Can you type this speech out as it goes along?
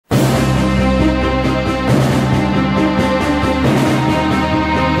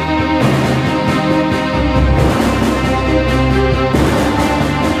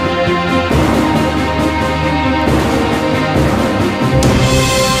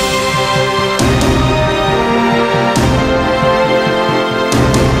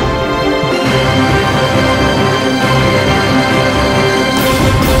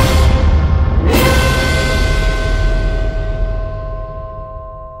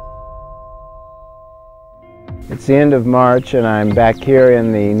It's the end of March and I'm back here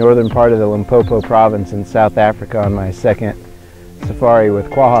in the northern part of the Limpopo province in South Africa on my second safari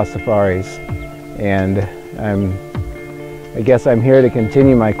with Quagga Safaris. And I guess I'm here to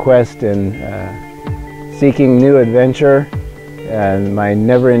continue my quest in seeking new adventure and my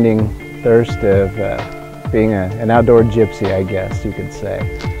never-ending thirst of being an outdoor gypsy, I guess you could say.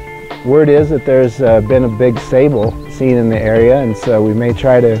 Word is that there's been a big sable seen in the area, and so we may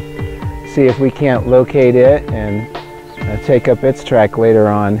try to see if we can't locate it and take up its track later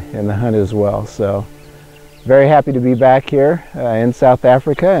on in the hunt as well. So very happy to be back here in South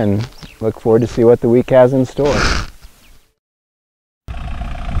Africa and look forward to see what the week has in store.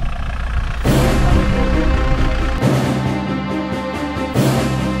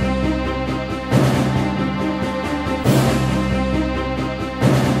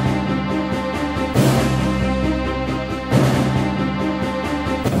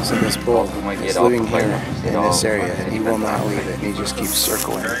 So this bull is living here in this area and he will not leave it, and he just keeps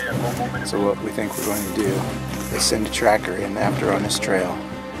circling. So what we think we're going to do is send a tracker in after on this trail,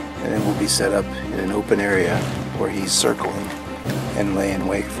 and then we'll be set up in an open area where he's circling and lay in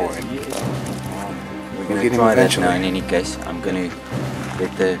wait for him. We're going to try that now in any case. I'm going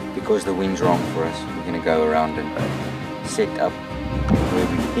to because the wind's wrong for us, we're going to go around and set up where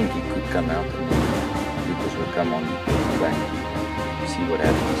we think he could come out, and then Lucas will come on back. See what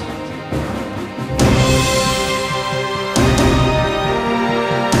happens.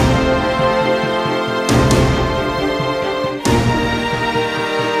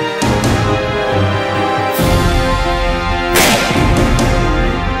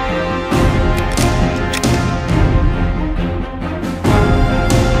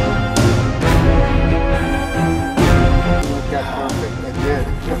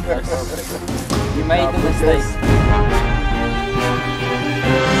 You made the mistake.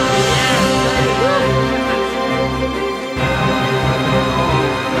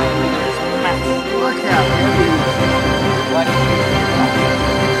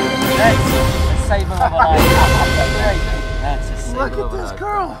 Look at this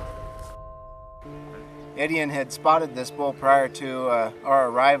girl! Ettiene had spotted this bull prior to our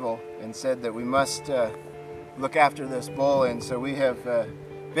arrival and said that we must look after this bull, and so we have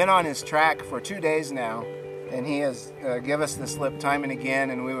been on his track for 2 days now, and he has given us the slip time and again,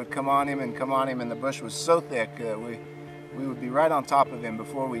 and we would come on him, and the bush was so thick that we would be right on top of him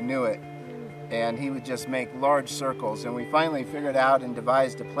before we knew it, and he would just make large circles. And we finally figured out and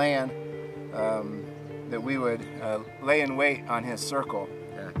devised a plan that we would lay in wait on his circle.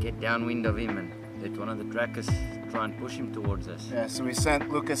 Get downwind of him and let one of the trackers try and push him towards us. Yeah, so we sent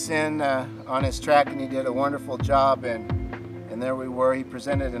Lucas in on his track, and he did a wonderful job, and there we were. He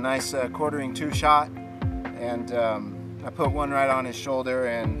presented a nice quartering 2 shot, and I put one right on his shoulder,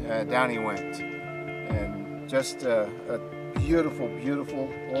 and down he went. And just a beautiful, beautiful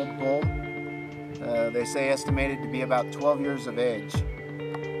old bull. They say estimated to be about 12 years of age.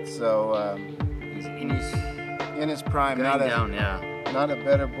 So He's in his prime, not a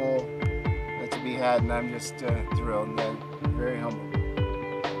better bull to be had, and I'm just thrilled and very humble.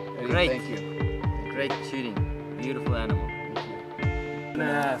 Eddie, great. Thank you. Great shooting. Beautiful animal. Thank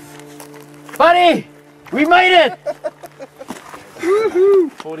you. Buddy! We made it!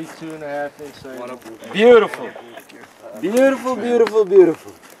 42.5 inch. Beautiful. Beautiful, beautiful,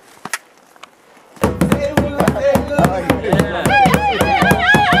 beautiful. Yeah.